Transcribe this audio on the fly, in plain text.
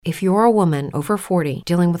If you're a woman over 40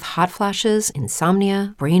 dealing with hot flashes,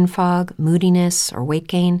 insomnia, brain fog, moodiness, or weight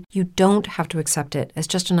gain, you don't have to accept it as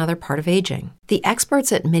just another part of aging. The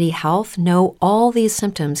experts at MIDI Health know all these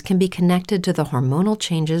symptoms can be connected to the hormonal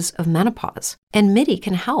changes of menopause. And MIDI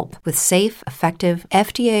can help with safe, effective,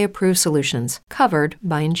 FDA-approved solutions covered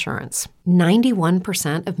by insurance.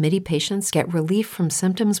 91% of MIDI patients get relief from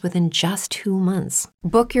symptoms within just 2 months.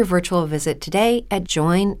 Book your virtual visit today at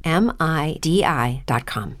joinmidi.com.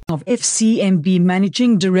 Of FCMB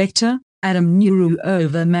Managing Director, Adam Nuru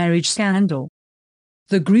over marriage scandal.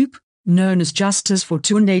 The group, known as Justice for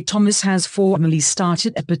Tunde Thomas, has formally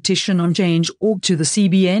started a petition on Change.org to the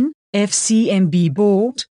CBN, FCMB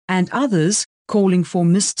board, and others, calling for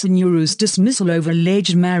Mr. Nuru's dismissal over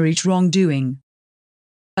alleged marriage wrongdoing.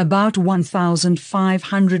 About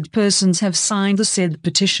 1,500 persons have signed the said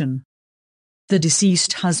petition. The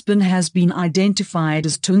deceased husband has been identified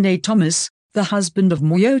as Tunde Thomas, the husband of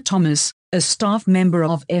Moyo Thomas, a staff member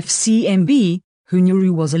of FCMB, who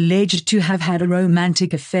Nuru was alleged to have had a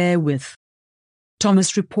romantic affair with.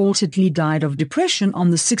 Thomas reportedly died of depression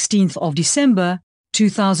on the 16th of December,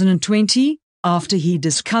 2020, after he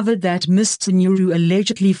discovered that Mr. Nuru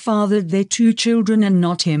allegedly fathered their 2 children and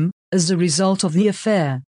not him, as a result of the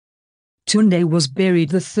affair. Tunde was buried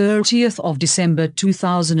the 30th of December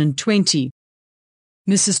 2020.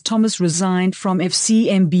 Mrs. Thomas resigned from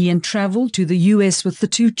FCMB and traveled to the US with the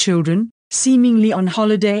 2 children, seemingly on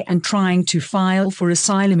holiday and trying to file for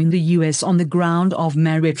asylum in the US on the ground of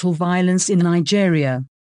marital violence in Nigeria.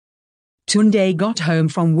 Tunde got home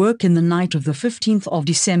from work in the night of the 15th of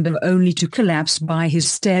December only to collapse by his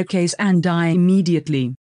staircase and die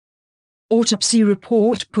immediately. Autopsy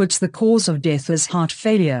report puts the cause of death as heart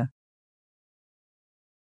failure.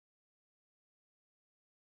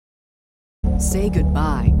 Say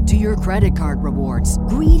goodbye to your credit card rewards.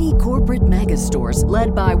 Greedy corporate mega stores,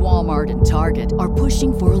 led by Walmart and Target, are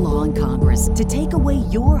pushing for a law in Congress to take away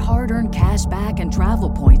your hard-earned cash back and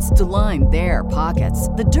travel points to line their pockets.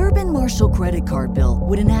 The Durbin-Marshall credit card bill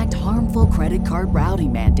would enact harmful credit card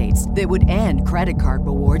routing mandates that would end credit card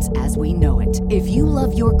rewards as we know it. If you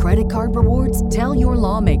love your credit card rewards, tell your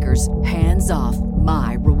lawmakers, hands off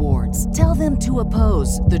my rewards. Tell them to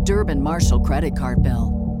oppose the Durbin-Marshall credit card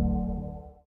bill.